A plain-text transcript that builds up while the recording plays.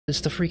It's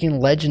the freaking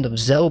Legend of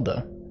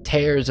Zelda.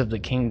 Tears of the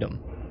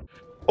Kingdom.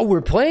 Oh, we're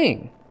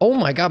playing. Oh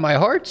my god, my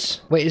hearts.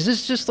 Wait, is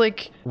this just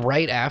like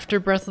right after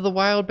Breath of the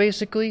Wild,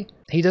 basically?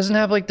 He doesn't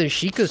have like the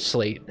Sheikah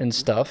slate and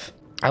stuff.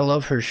 I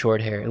love her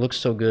short hair. It looks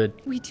so good.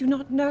 We do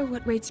not know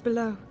what waits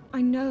below.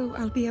 I know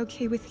I'll be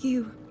okay with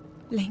you,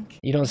 Link.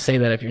 You don't say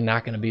that if you're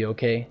not gonna be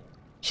okay.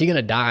 She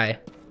gonna die.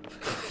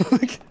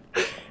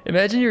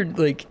 Imagine you're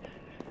like,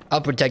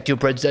 I'll protect you,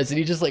 princess, and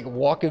you're just like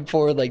walking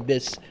forward like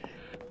this.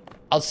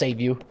 I'll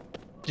save you.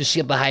 Just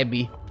get behind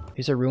me.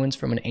 These are ruins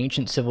from an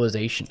ancient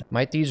civilization.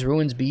 Might these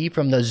ruins be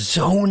from the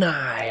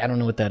Zonai? I don't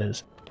know what that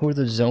is. Who are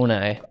the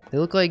Zonai? They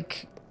look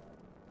like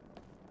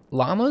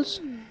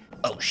llamas?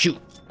 Oh, shoot.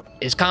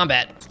 It's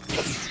combat.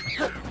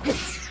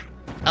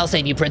 I'll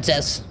save you,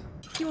 princess.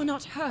 You are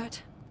not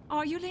hurt,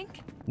 are you,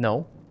 Link?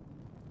 No.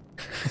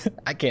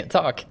 I can't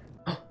talk.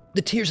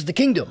 The Tears of the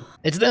Kingdom.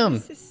 It's them.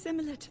 This is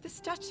similar to the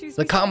statues.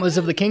 The commas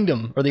of the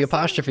kingdom, or the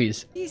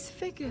apostrophes. These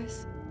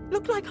figures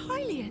look like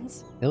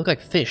Hylians. They look like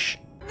fish.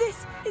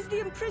 This is the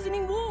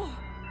imprisoning war,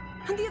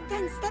 and the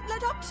events that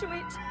led up to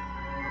it.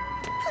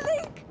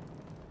 Link,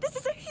 this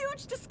is a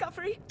huge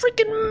discovery.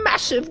 Freaking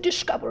massive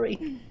discovery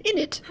in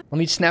it. Let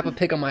me snap a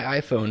pic on my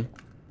iPhone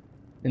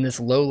in this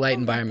low light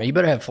environment. You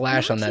better have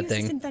flash on that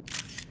thing.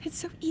 It's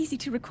so easy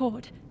to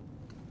record.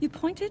 You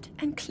point it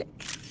and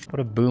click. What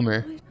a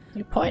boomer.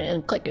 You point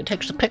and click, it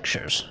takes the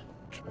pictures.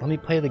 Let me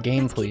play the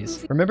game,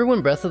 please. Remember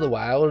when Breath of the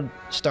Wild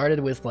started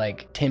with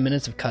like 10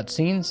 minutes of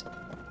cutscenes?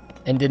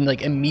 And didn't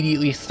like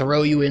immediately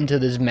throw you into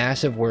this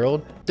massive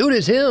world? Dude,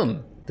 it's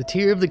him! The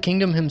Tear of the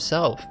Kingdom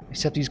himself.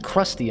 Except he's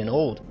crusty and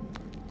old.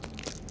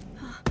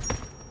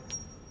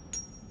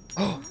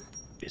 Oh,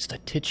 it's the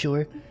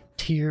titular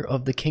Tear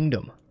of the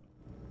Kingdom.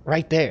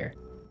 Right there.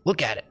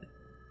 Look at it.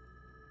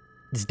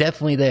 It's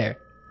definitely there.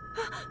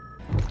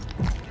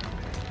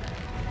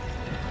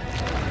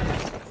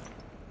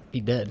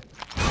 He dead.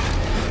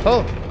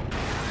 Oh!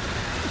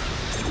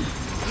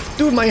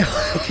 Dude, my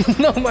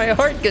no, my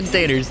heart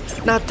containers.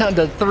 Not down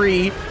to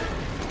 3.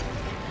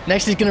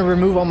 Next, he's gonna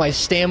remove all my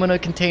stamina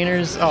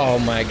containers. Oh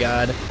my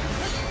god.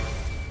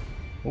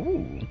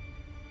 Ooh.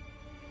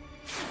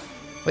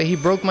 Wait, he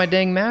broke my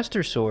dang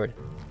master sword.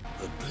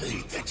 The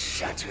blade that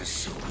shatters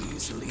so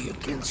easily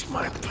against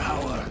my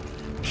power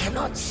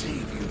cannot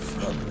save you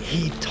from me.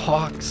 He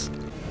talks.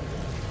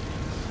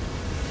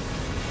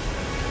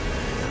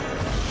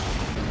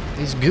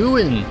 He's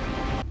gooing.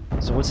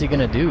 So what's he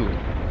gonna do?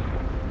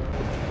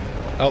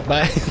 Oh,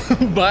 bye.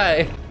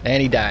 Bye. And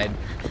he died.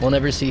 We'll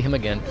never see him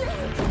again.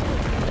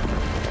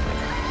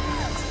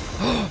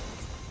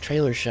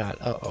 Trailer shot.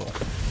 Uh-oh.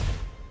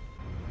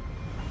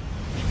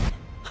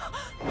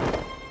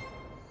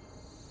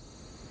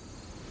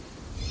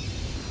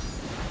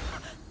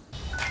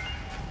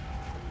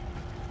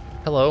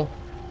 Hello.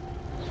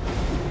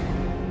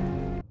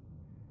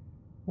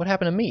 What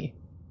happened to me?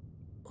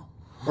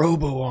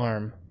 Robo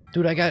arm.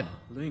 Dude, I got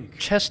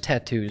chest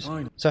tattoos.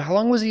 So how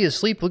long was he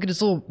asleep? Look at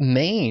his little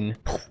mane.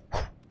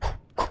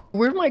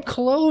 Where'd my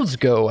clothes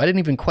go? I didn't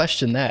even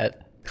question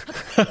that.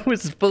 I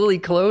was fully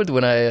clothed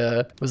when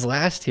I was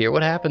last here.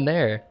 What happened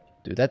there?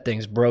 Dude, that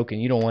thing's broken.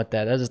 You don't want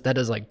that. That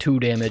does like 2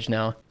 damage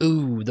now.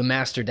 Ooh, the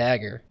Master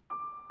Dagger.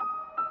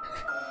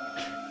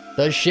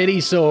 The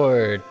shitty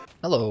sword.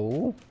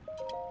 Hello.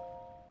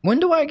 When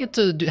do I get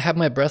to have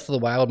my Breath of the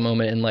Wild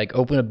moment and like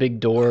open a big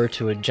door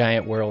to a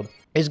giant world?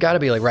 It's gotta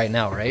be like right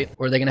now, right?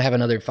 Or are they gonna have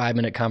another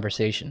 5-minute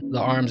conversation? The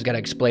arm's gotta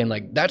explain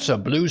like, that's a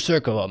blue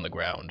circle on the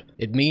ground.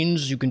 It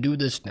means you can do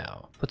this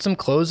now. Put some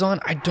clothes on?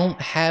 I don't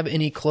have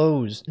any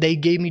clothes. They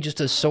gave me just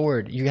a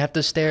sword. You have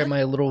to stare at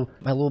my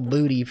little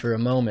booty for a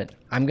moment.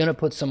 I'm gonna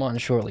put some on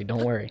shortly,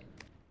 don't worry.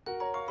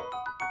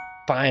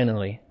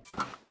 Finally.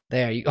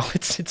 There you go. Oh,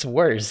 it's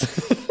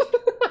worse.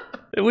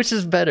 Which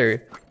is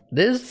better?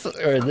 This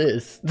or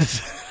this?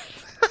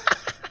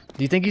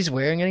 Do you think he's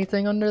wearing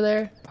anything under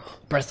there?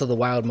 Breath of the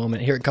Wild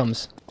moment. Here it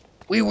comes.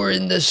 We were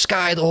in the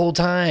sky the whole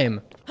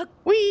time.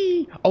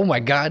 Whee! Oh my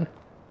god.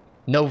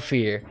 No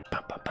fear.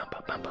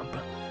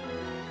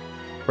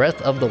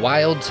 Breath of the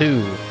Wild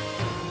 2.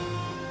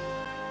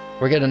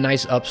 We're getting a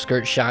nice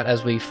upskirt shot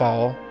as we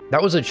fall.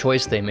 That was a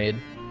choice they made.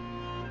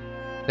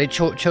 They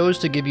chose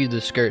to give you the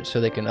skirt so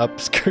they can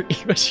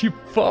upskirt you as you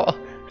fall.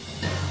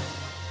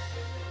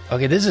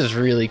 Okay, this is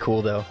really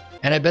cool though.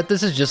 And I bet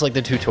this is just like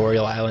the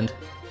tutorial island.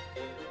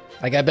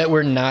 Like, I bet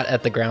we're not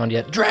at the ground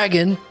yet.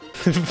 Dragon!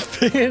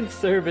 Fan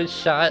service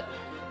shot.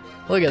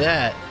 Look at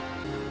that.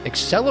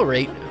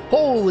 Accelerate.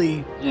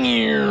 Holy.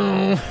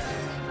 Wait,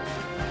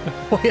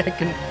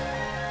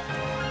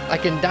 I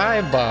can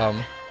dive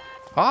bomb.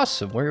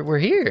 Awesome, we're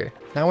here.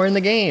 Now we're in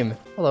the game.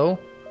 Hello.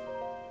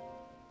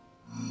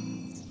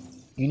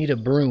 You need a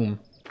broom.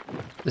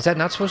 Is that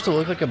not supposed to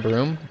look like a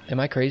broom? Am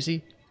I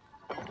crazy?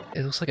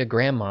 It looks like a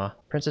grandma.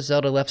 Princess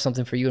Zelda left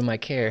something for you in my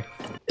care.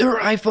 Her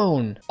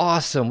iPhone!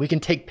 Awesome, we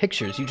can take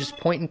pictures. You just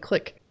point and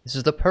click. This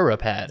is the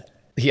Purapad.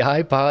 The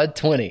iPod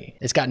 20.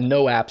 It's got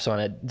no apps on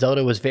it.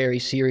 Zelda was very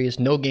serious.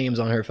 No games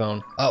on her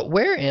phone.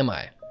 Where am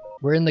I?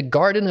 We're in the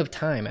Garden of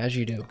Time, as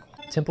you do.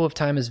 Temple of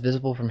Time is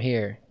visible from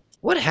here.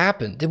 What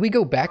happened? Did we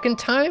go back in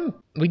time?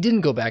 We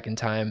didn't go back in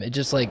time. It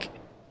just like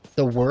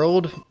the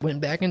world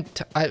went back in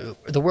time.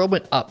 The world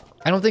went up.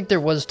 I don't think there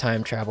was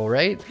time travel,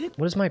 right?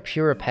 What does my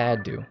Pura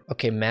pad do?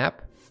 Okay,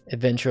 map,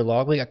 adventure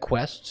log. We got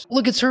quests.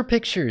 Look, it's her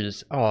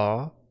pictures.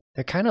 Aw.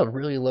 They're kind of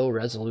really low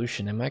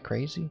resolution. Am I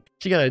crazy?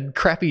 She got a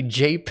crappy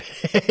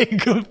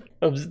JPEG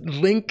of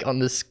Link on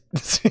this.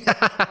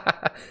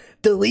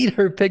 Delete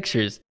her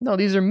pictures. No,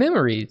 these are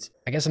memories.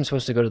 I guess I'm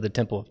supposed to go to the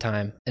Temple of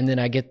Time. And then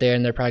I get there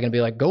and they're probably gonna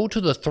be like, go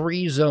to the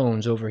 3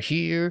 zones over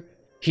here,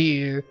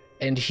 here,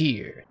 and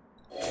here.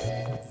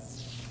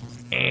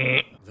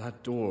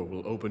 That door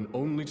will open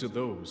only to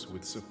those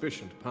with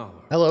sufficient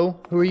power. Hello,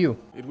 who are you?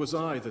 It was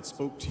I that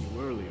spoke to you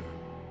earlier.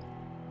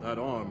 That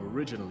arm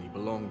originally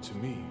belonged to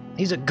me.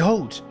 He's a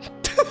goat.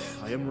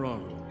 I am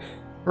Raru.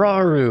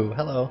 Raru,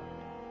 hello.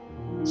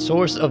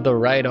 Source of the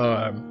right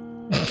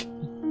arm.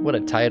 What a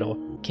title.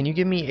 Can you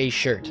give me a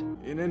shirt?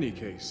 In any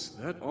case,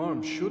 that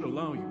arm should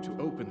allow you to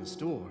open this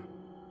door.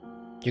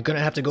 You're gonna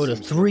have to go to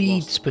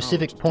 3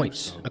 specific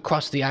points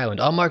across the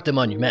island. I'll mark them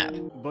on your map.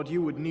 But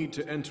you would need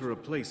to enter a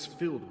place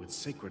filled with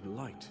sacred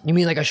light. You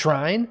mean like a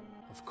shrine?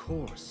 Of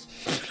course.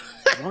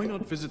 Why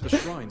not visit the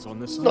shrines on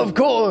this island? Of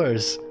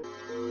course!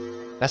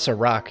 That's a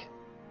rock.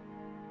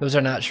 Those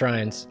are not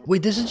shrines.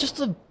 Wait, this is just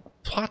the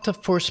plot to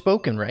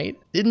Forspoken, right?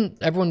 Didn't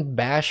everyone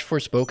bash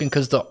Forspoken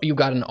because you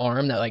got an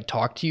arm that like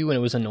talked to you and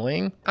it was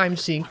annoying? I'm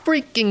seeing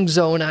freaking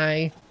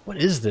Zonai. What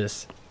is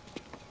this?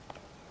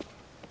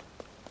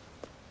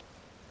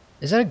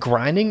 Is that a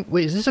grinding?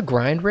 Wait, is this a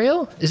grind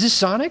rail? Is this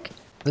Sonic?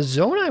 The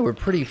Zonai were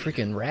pretty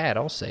freaking rad,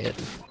 I'll say it.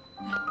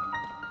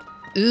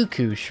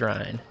 Uku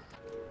Shrine.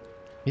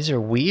 These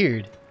are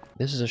weird.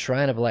 This is a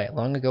shrine of light.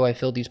 Long ago I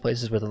filled these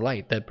places with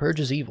light that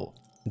purges evil.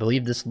 I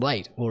believe this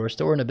light will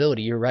restore an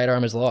ability your right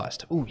arm is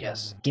lost. Ooh,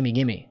 yes. Gimme,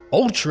 gimme.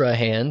 Ultra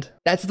Hand.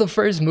 That's the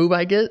first move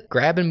I get.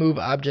 Grab and move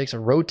objects,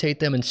 rotate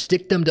them, and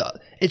stick them to...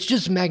 It's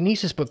just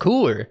Magnesis, but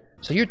cooler.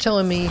 So you're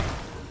telling me...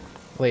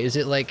 Wait, is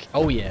it like...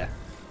 Oh, yeah.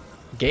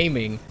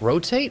 Gaming.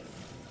 Rotate?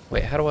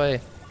 Wait, how do I...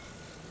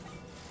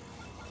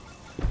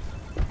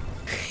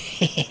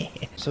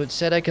 So it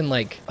said I can,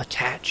 like,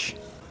 attach.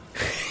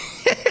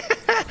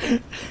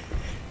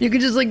 You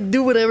can just, like,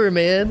 do whatever,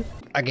 man.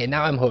 Okay,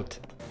 now I'm hooked.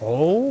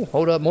 Oh,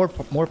 hold up, more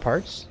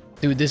parts?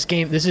 Dude, this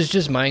game, this is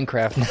just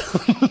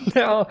Minecraft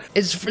now.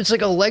 It's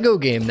like a Lego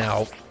game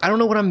now. I don't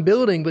know what I'm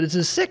building, but it's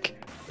just sick.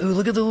 Ooh,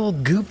 look at the little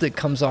goop that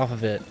comes off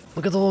of it.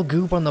 Look at the little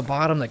goop on the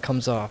bottom that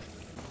comes off.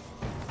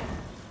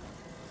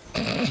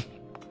 And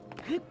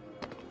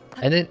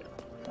then,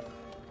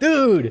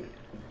 dude.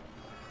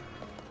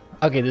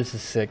 Okay, this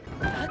is sick.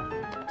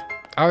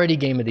 Already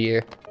game of the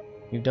year.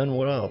 You've done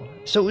well.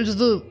 So is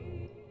the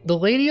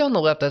lady on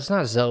the left, that's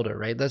not Zelda,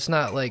 right? That's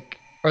not like,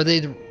 are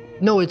they,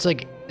 no, it's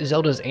like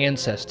Zelda's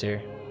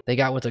ancestor. They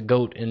got with a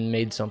goat and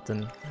made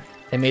something.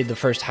 They made the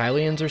first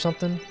Hylians or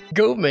something.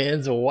 Goat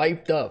man's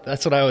wiped up.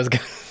 That's what I was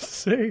gonna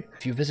say.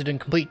 If you visit and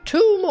complete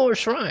 2 more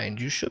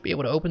shrines, you should be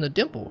able to open the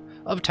Temple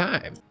of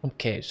Time.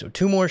 Okay, so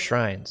 2 more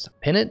shrines.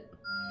 Pin it.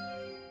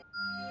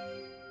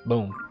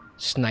 Boom.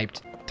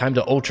 Sniped. Time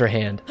to Ultra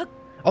Hand.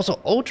 Also,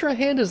 Ultra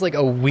Hand is like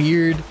a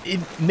weird... It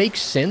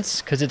makes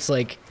sense because it's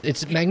like...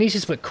 It's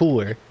Magnesis but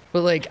cooler.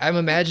 But like, I'm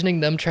imagining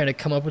them trying to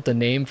come up with a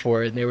name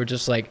for it and they were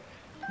just like,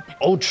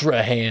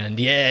 Ultra Hand,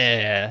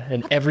 yeah.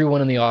 And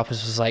everyone in the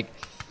office was like,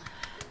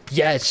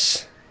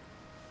 yes.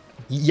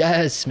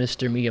 Yes,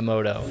 Mr.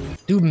 Miyamoto.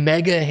 Dude,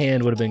 Mega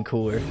Hand would have been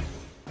cooler.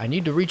 I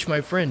need to reach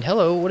my friend.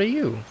 Hello, what are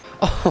you?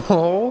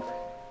 Oh,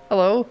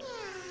 hello.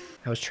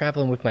 I was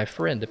traveling with my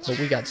friend, but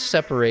we got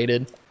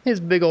separated. His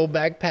big old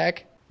backpack.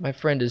 My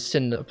friend is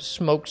sending a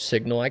smoke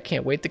signal. I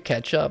can't wait to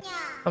catch up.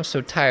 I'm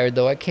so tired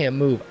though, I can't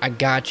move. I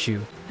got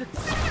you.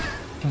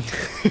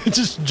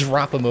 Just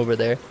drop him over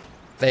there.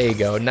 There you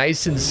go,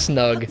 nice and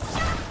snug.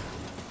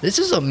 This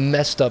is a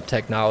messed up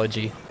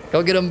technology.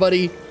 Go get him,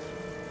 buddy.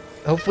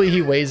 Hopefully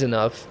he weighs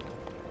enough.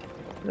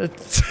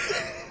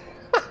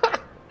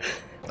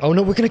 Oh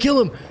no, we're gonna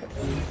kill him.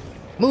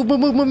 Move,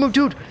 move, move, move, move,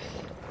 dude.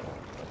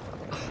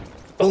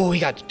 Oh, he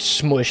got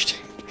smushed.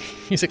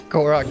 He's a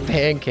Korok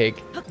pancake.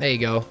 There you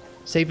go.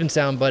 Safe and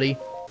sound, buddy.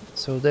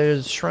 So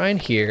there's a shrine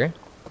here.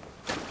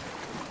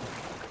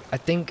 I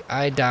think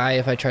I die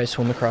if I try to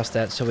swim across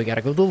that, so we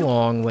gotta go the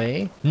long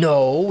way.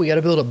 No, we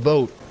gotta build a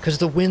boat, because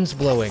the wind's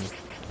blowing.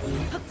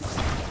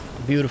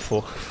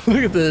 Beautiful.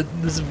 Look at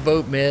this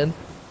boat, man.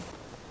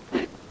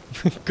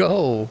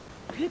 Go.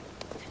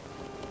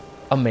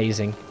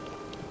 Amazing.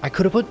 I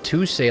could have put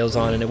 2 sails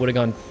on and it would have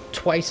gone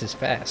twice as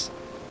fast.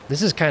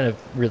 This is kind of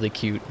really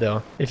cute,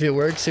 though. If it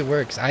works, it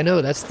works. I know,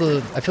 I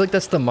feel like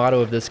that's the motto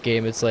of this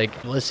game. It's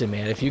like, listen,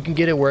 man, if you can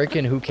get it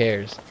working, who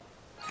cares?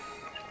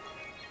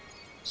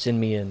 Send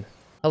me in.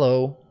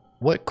 Hello.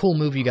 What cool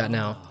move you got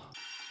now?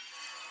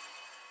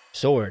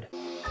 Sword.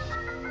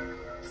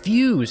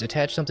 Fuse.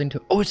 Attach something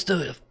to... Oh, it's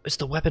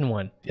the weapon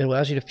one. It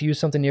allows you to fuse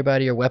something nearby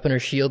to your weapon or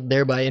shield,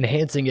 thereby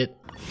enhancing it.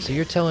 So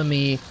you're telling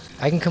me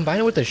I can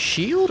combine it with a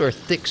shield or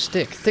thick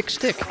stick? Thick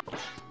stick.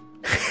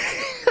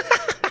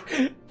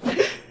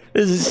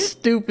 This is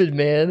stupid,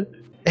 man.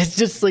 It's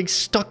just like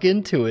stuck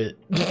into it.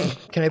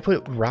 Can I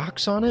put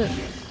rocks on it?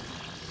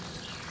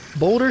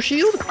 Boulder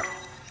shield?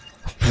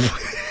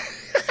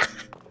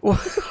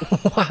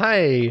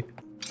 Why?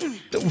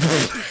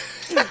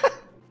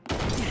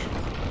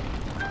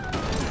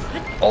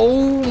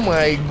 Oh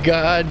my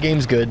god,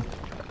 game's good.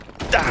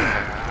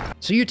 Ah.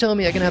 So you're telling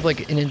me I can have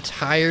like an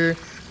entire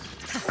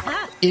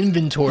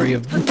inventory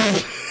of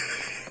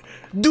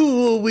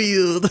dual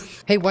wield?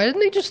 Hey, why didn't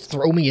they just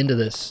throw me into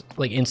this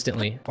like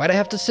instantly? Why'd I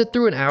have to sit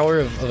through an hour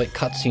of like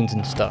cutscenes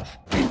and stuff?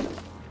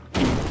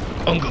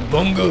 Unga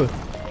bunga.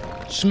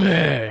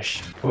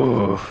 Smash.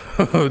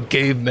 Oh,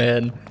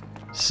 caveman.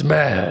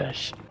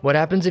 Smash. What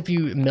happens if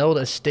you meld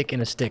a stick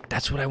in a stick?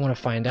 That's what I want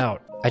to find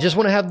out. I just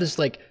want to have this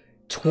like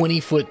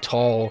 20-foot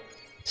tall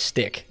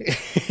stick.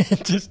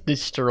 Just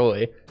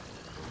destroy.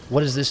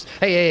 What is this?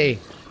 Hey.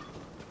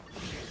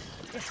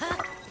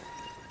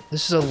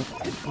 This is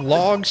a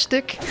log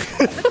stick?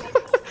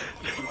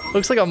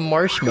 Looks like a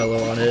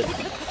marshmallow on it.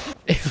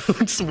 It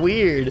looks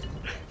weird.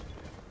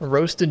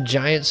 Roasted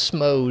giant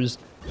smos.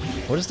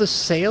 What does the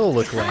sail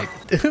look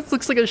like? This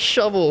looks like a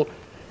shovel.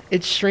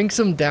 It shrinks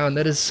them down.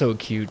 That is so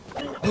cute.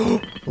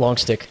 Long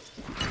stick.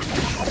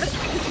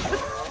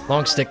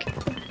 Long stick.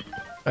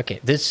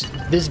 Okay, this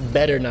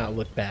better not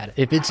look bad.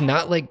 If it's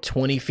not like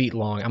 20 feet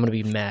long, I'm gonna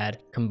be mad.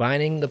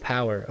 Combining the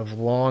power of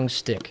long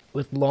stick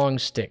with long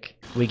stick,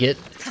 we get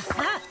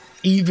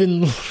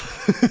even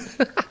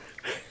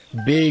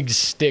big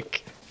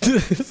stick.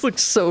 This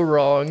looks so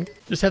wrong.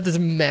 Just have this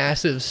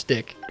massive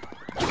stick.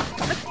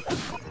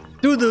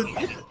 Dude,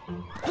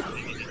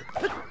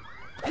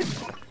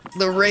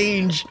 the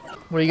range.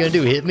 What are you gonna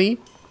do? Hit me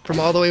from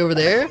all the way over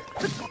there?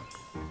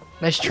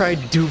 Nice try,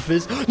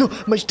 doofus. No,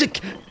 my stick!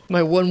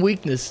 My one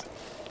weakness.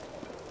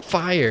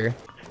 Fire.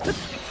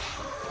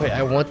 Wait,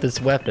 I want this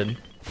weapon.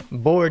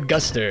 Board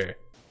Guster.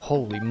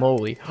 Holy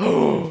moly.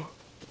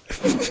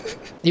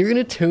 You're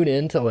gonna tune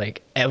in to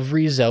like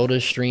every Zelda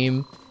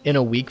stream in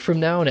a week from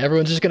now and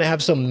everyone's just gonna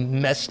have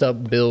some messed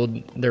up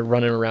build they're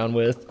running around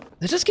with.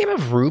 Does this game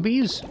have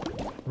rubies?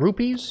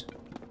 Rupees?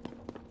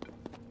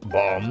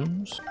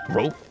 Bombs?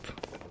 Rope?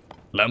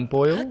 Lamp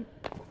oil?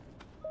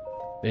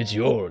 It's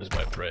yours,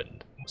 my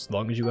friend. As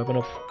long as you have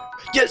enough.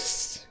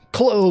 Yes!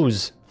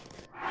 Clothes!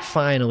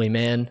 Finally,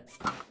 man.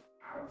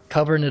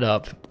 Covering it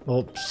up.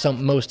 Well,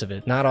 most of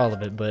it. Not all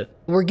of it, but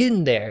we're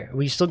getting there.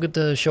 We still get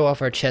to show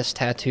off our chest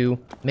tattoo.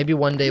 Maybe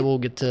one day we'll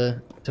get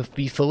to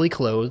be fully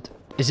clothed.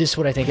 Is this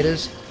what I think it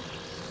is?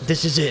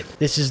 This is it.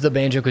 This is the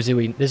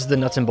Banjo-Kazooie. This is the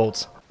nuts and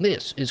bolts.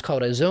 This is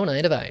called a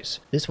Zonai device.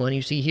 This one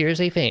you see here is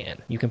a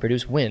fan. You can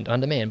produce wind on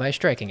demand by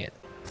striking it.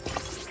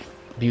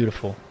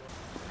 Beautiful.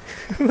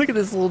 Look at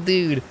this little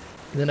dude.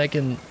 And then I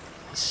can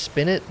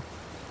spin it.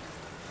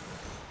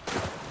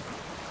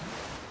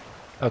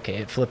 Okay,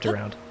 it flipped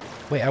around.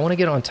 Wait, I want to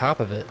get on top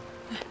of it.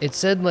 It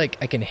said like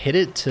I can hit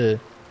it to...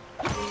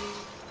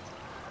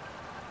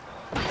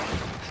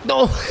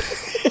 No!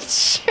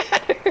 It's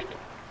shattered!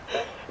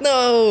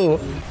 No!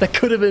 That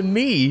could have been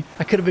me.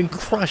 I could have been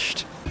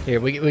crushed. Here,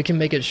 we can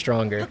make it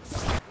stronger.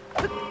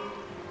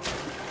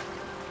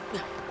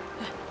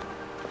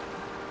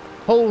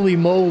 Holy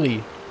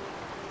moly.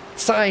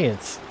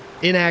 Science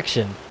in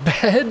action.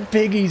 Bad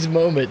Piggy's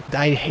moment.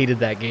 I hated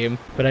that game,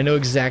 but I know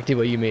exactly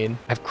what you mean.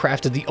 I've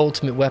crafted the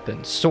ultimate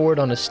weapon. Sword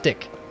on a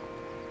stick.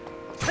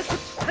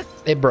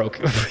 It broke.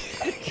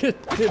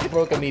 It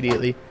broke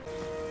immediately.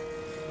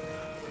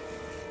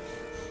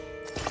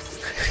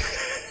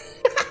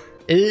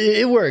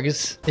 It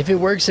works. If it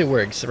works, it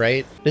works,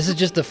 right? This is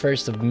just the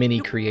first of many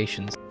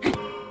creations.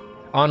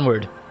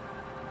 Onward.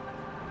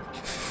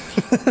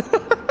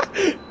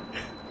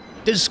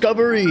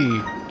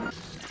 Discovery!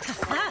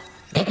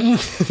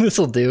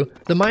 This'll do.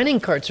 The mining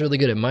cart's really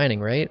good at mining,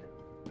 right?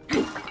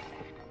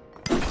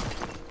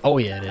 Oh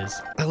yeah, it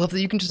is. I love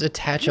that you can just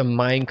attach a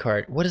mine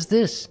cart. What is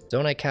this?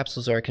 Zonai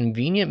capsules are a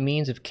convenient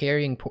means of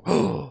carrying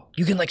oh,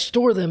 you can like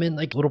store them in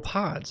like little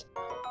pods.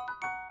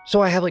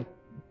 So I have like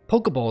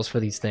Pokeballs for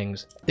these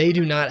things. They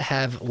do not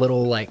have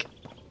little like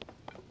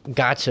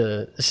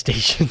gacha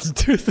stations,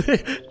 do they?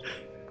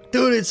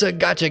 Dude, it's a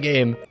gacha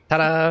game.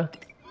 Ta-da!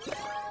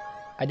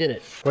 I did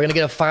it. We're gonna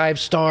get a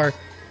 5-star.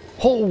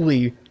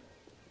 Holy!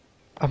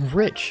 I'm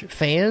rich.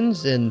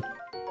 Fans and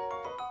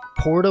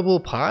portable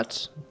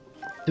pots?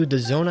 Dude, the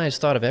Zonai's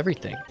thought of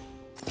everything.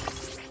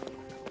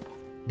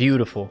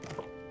 Beautiful.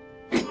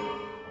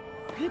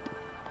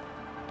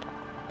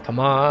 Come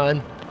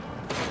on.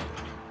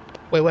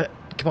 Wait, what?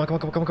 Come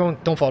on.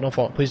 Don't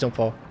fall. Please don't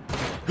fall.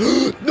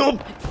 No!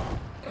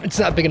 It's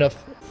not big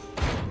enough.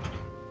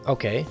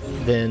 Okay,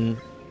 then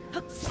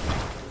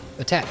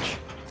attach.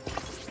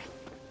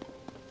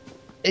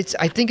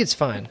 I think it's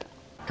fine.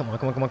 Come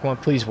on.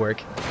 Please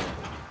work.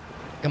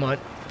 Come on.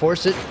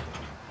 Force it.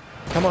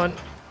 Come on.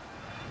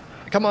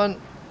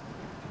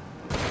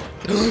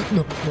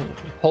 No.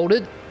 Hold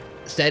it.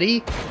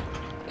 Steady.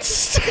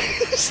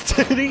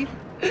 Steady.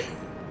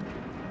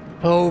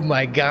 Oh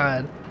my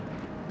god.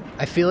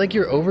 I feel like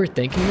you're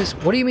overthinking this.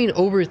 What do you mean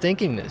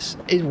overthinking this?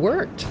 It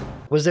worked.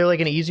 Was there like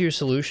an easier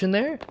solution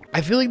there?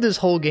 I feel like this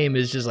whole game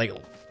is just like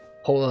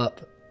Hold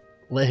up.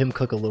 Let him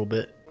cook a little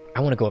bit. I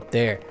want to go up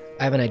there.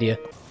 I have an idea.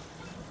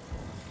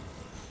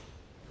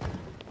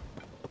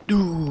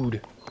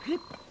 Dude.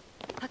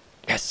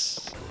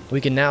 Yes. We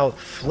can now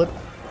flip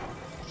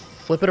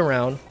it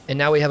around, and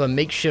now we have a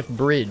makeshift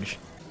bridge.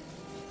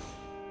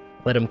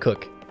 Let him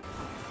cook.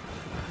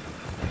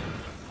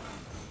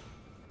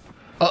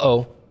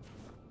 Uh-oh.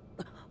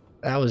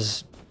 That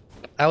was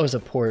a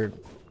poor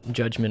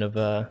judgment of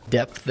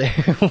depth there.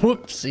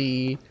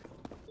 Whoopsie.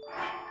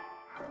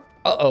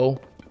 Uh-oh.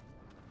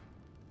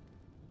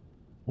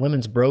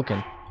 Lemon's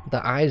broken.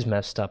 The eye's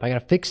messed up. I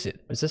gotta fix it.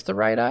 Is this the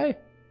right eye?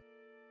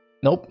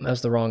 Nope,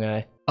 that's the wrong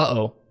eye.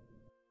 Uh-oh.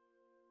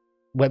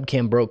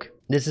 Webcam broke.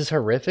 This is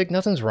horrific.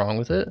 Nothing's wrong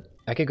with it.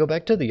 I could go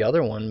back to the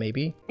other one,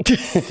 maybe.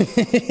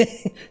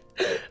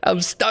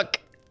 I'm stuck.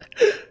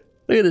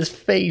 Look at his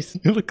face.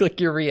 You look like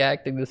you're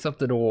reacting to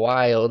something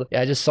wild.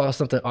 Yeah, I just saw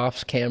something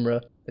off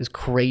camera. It's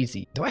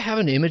crazy. Do I have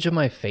an image of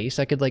my face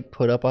I could like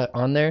put up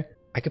on there?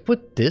 I could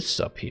put this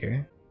up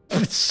here.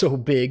 It's so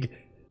big.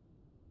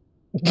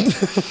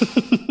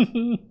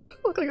 I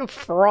look like a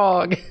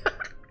frog.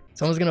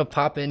 Someone's gonna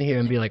pop in here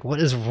and be like, what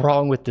is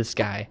wrong with this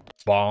guy?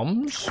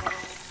 Bombs?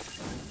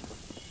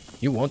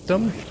 You want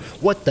them?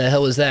 What the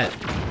hell is that?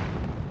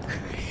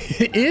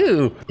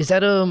 Ew! Is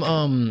that,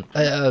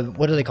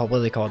 what are they called? What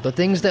are they called? The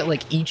things that,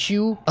 like, eat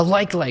you? A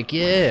like,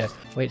 yeah!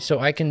 Wait, so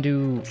I can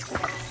do...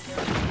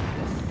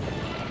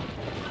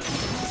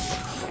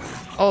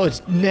 Oh,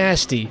 it's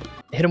nasty.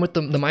 Hit him with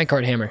the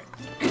minecart hammer.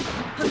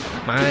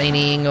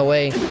 Mining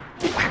away.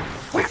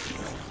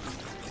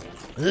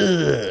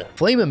 Ugh.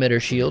 Flame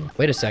emitter shield.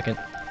 Wait a second.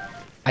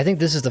 I think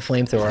this is the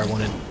flamethrower I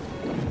wanted.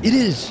 It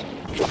is!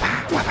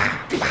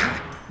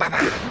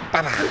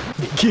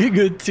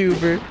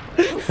 Gigatuber.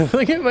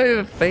 Look at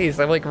my face.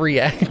 I'm like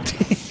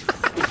reacting.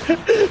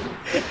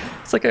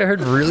 It's like I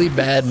heard really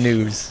bad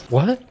news.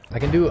 What? I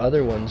can do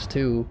other ones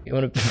too. You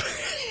want to?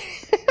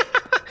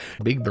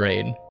 Big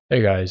brain.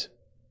 Hey guys,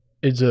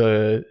 it's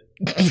a.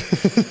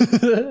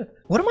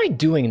 What am I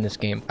doing in this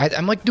game?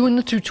 I'm like doing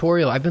the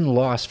tutorial. I've been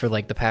lost for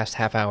like the past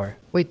half hour.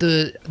 Wait,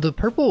 the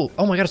purple.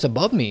 Oh my god, it's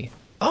above me.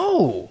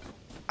 Oh,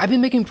 I've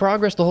been making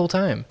progress the whole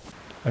time.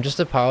 I'm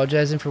just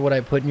apologizing for what I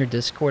put in your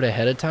Discord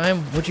ahead of time.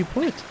 What'd you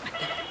put?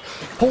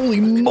 Holy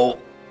mo...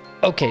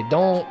 Okay,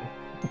 don't...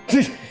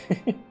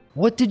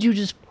 What did you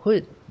just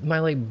put? My,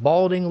 like,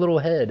 balding little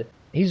head.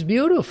 He's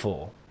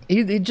beautiful.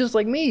 He's just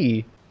like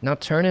me. Now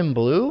turn him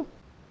blue?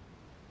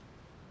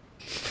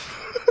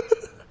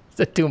 Is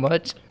that too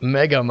much?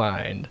 Mega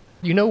Mind.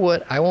 You know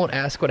what? I won't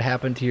ask what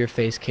happened to your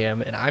face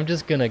cam, and I'm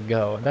just gonna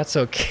go. That's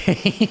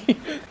okay.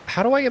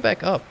 How do I get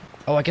back up?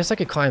 Oh, I guess I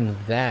could climb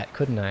that,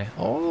 couldn't I?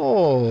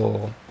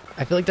 Oh,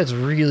 I feel like that's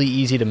really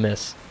easy to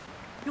miss.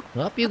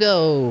 Up you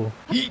go.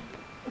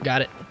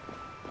 Got it.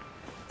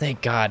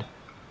 Thank God.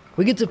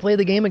 We get to play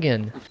the game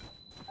again.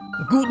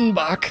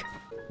 Bach.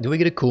 Do we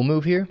get a cool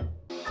move here?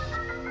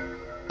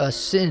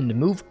 Ascend.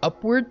 Move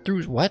upward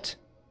through what?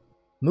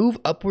 Move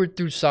upward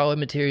through solid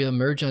material,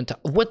 merge on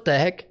top. What the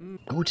heck?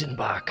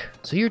 Bach.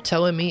 So you're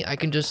telling me I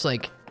can just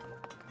like...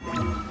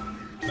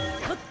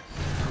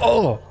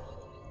 Oh.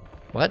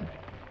 What?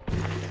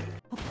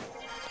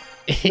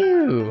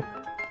 Ew.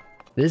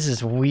 This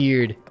is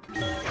weird.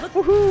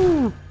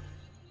 Woohoo!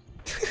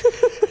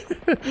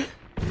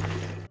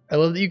 I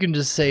love that you can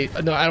just say,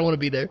 no, I don't want to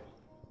be there.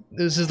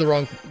 This is the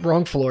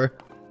wrong floor.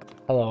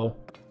 Hello.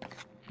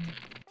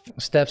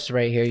 Steph's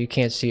right here. You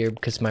can't see her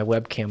because my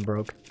webcam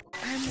broke.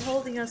 I'm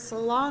holding a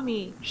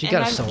salami. She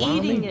got a salami?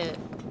 I'm eating it.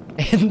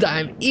 And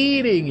I'm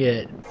eating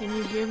it. Can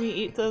you hear me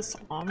eat the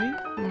salami?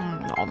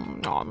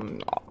 Nom, nom, nom.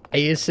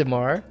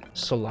 ASMR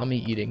salami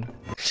eating.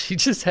 She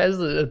just has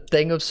a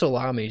thing of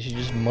salami. She's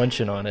just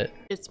munching on it.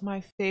 It's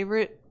my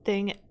favorite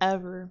thing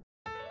ever.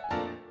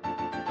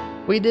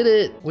 We did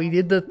it. We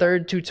did the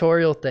third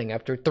tutorial thing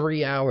after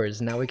 3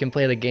 hours. Now we can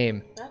play the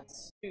game.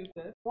 That's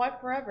stupid. Why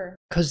forever?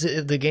 Because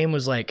the game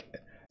was like,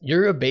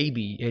 you're a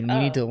baby and you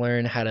need to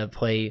learn how to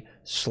play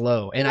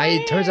slow. And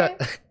it turns out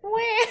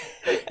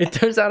it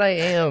turns out I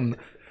am.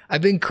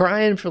 I've been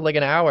crying for like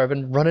an hour. I've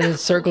been running in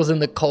circles in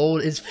the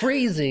cold. It's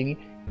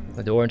freezing.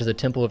 The door into the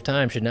Temple of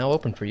Time should now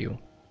open for you.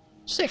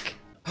 Sick.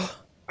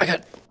 I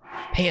got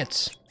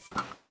pants.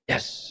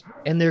 Yes.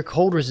 And they're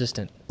cold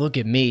resistant. Look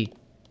at me.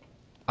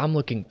 I'm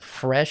looking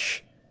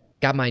fresh.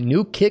 Got my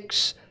new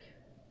kicks.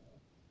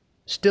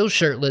 Still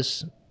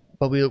shirtless,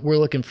 but we're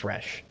looking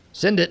fresh.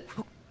 Send it.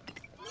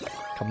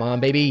 Come on,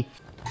 baby.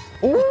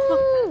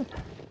 Ooh.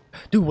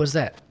 Dude, what's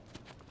that?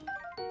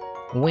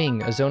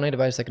 Wing, a zonite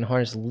device that can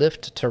harness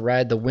lift to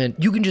ride the wind.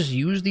 You can just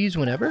use these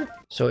whenever?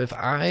 So if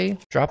I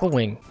drop a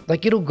wing,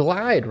 like it'll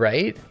glide,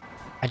 right?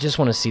 I just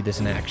want to see this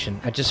in action.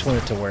 I just want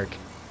it to work.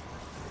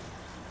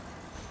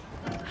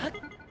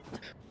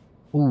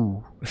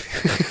 Ooh.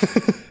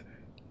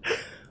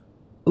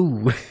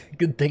 Ooh,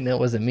 good thing that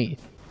wasn't me.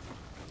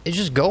 It's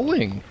just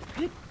going.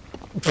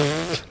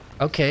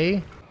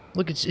 Okay.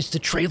 Look, it's the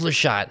trailer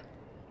shot.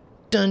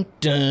 Dun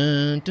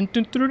dun dun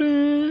dun dun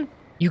dun.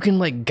 You can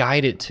like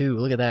guide it too.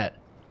 Look at that.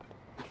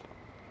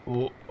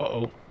 Oh,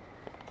 uh-oh.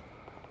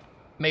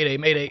 Mayday,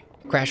 mayday.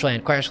 Crash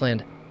land, crash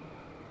land.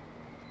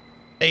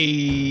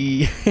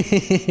 Hey.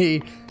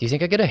 Do you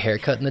think I get a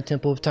haircut in the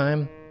Temple of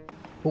Time?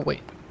 Oh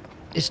wait,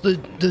 it's the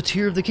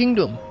Tear of the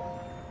Kingdom.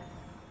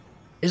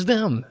 It's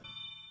them.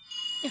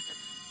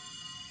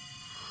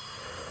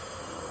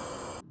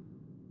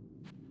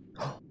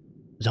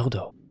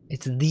 Zelda.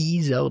 It's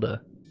the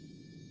Zelda.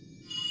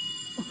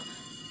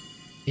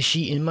 Is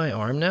she in my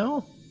arm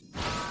now?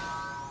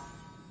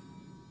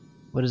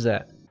 What is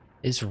that?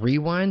 It's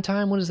rewind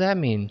time? What does that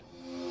mean?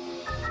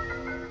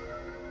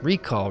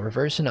 Recall.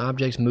 Reverse an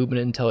object's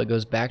movement until it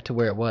goes back to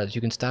where it was.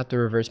 You can stop the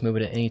reverse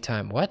movement at any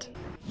time. What?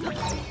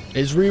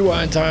 It's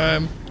rewind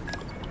time.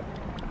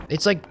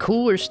 It's like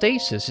cooler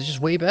stasis. It's just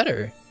way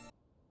better.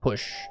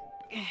 Push.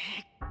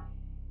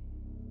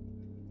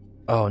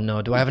 Oh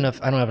no, do I have enough?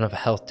 I don't have enough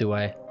health, do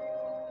I?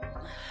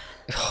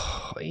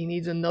 He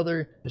needs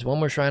another. There's one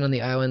more shrine on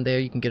the island there.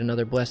 You can get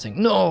another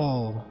blessing.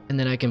 No! And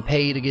then I can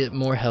pay to get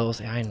more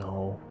health. I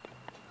know.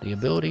 The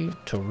ability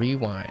to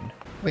rewind.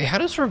 Wait, how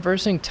does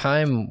reversing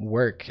time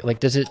work? Like,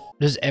 does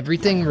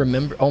everything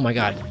remember? Oh my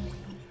god.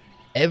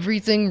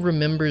 Everything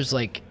remembers,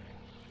 like,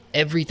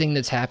 everything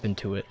that's happened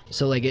to it.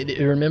 So, like, it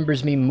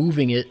remembers me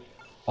moving it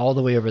all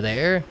the way over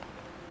there.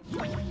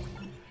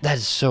 That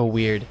is so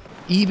weird.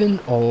 Even,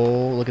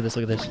 oh, look at this,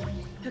 look at this.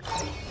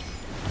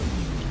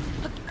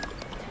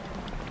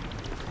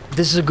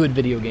 This is a good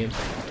video game.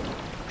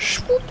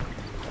 Swoop.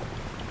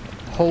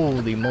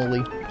 Holy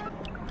moly.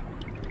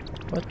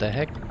 What the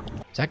heck?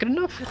 Is that good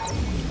enough?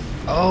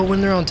 Oh,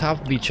 when they're on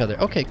top of each other.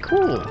 Okay,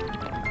 cool.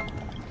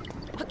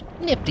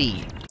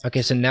 Nifty.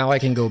 Okay, so now I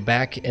can go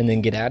back and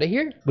then get out of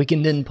here? We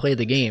can then play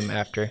the game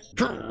after.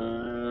 Come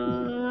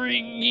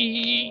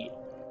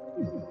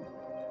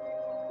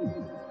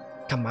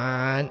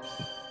on.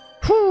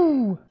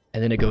 Whew.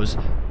 And then it goes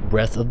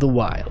Breath of the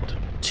Wild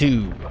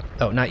 2.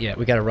 Oh, not yet.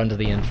 We gotta run to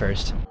the end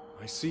first.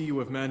 I see you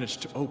have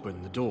managed to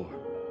open the door,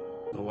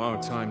 though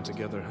our time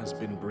together has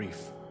been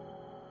brief.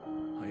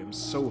 I am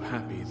so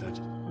happy that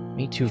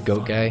Me too,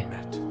 goat guy.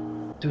 met.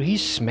 Dude, he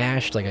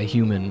smashed like a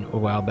human a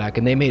while back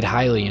and they made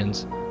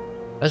Hylians.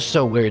 That's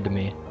so weird to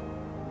me.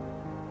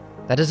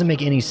 That doesn't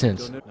make any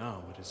sense.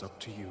 Now it is up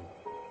to you.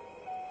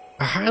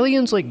 Are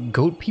Hylians like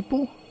goat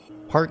people?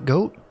 Part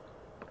goat?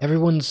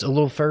 Everyone's a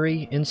little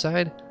furry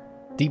inside?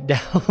 Deep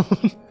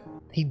down?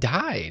 He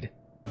died.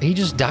 He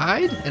just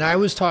died? And I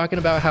was talking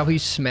about how he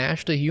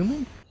smashed a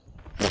human?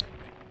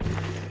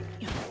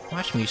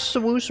 Watch me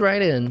swoosh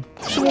right in.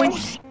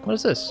 Swoosh. What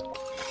is this?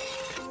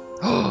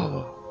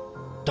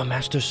 Oh, the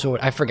Master Sword.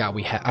 I forgot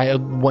we had. I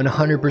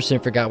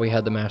 100% forgot we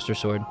had the Master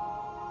Sword.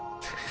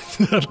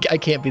 I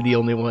can't be the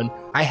only one.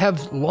 I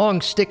have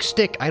long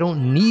stick. I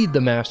don't need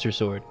the Master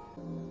Sword.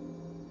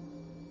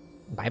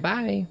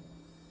 Bye-bye.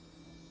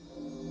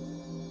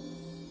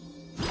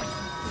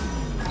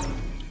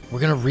 We're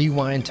gonna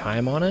rewind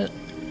time on it?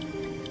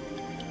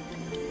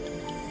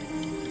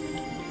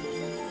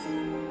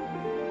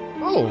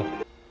 Oh.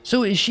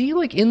 So is she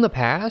like in the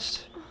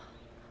past?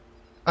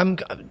 I'm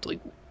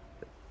like,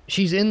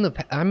 she's in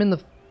the, I'm in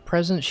the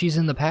present, she's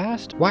in the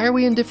past? Why are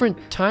we in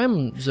different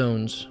time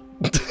zones?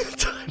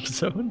 Time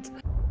zones?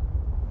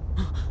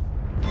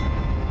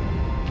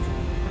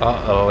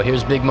 Uh-oh,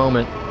 here's big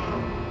moment.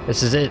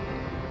 This is it.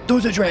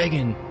 There's a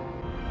dragon!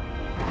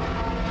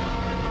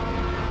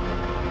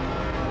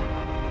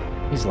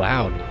 He's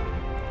loud.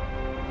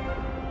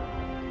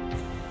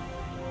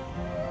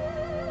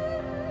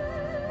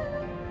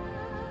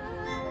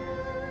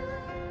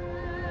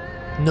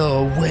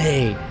 No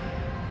way.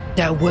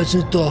 That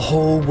wasn't the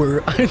whole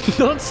word.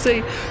 Don't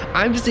say,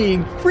 I'm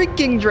seeing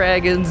freaking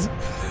dragons.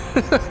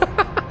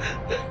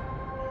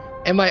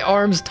 And my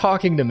arm's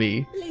talking to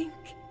me. Link,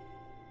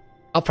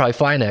 I'll probably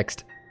fly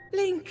next.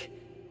 Link,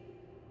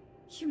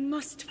 you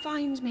must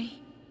find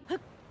me.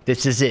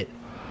 This is it.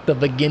 The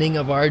beginning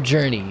of our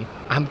journey.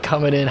 I'm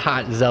coming in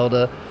hot,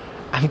 Zelda.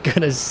 I'm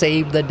gonna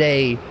save the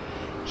day.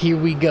 Here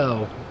we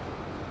go.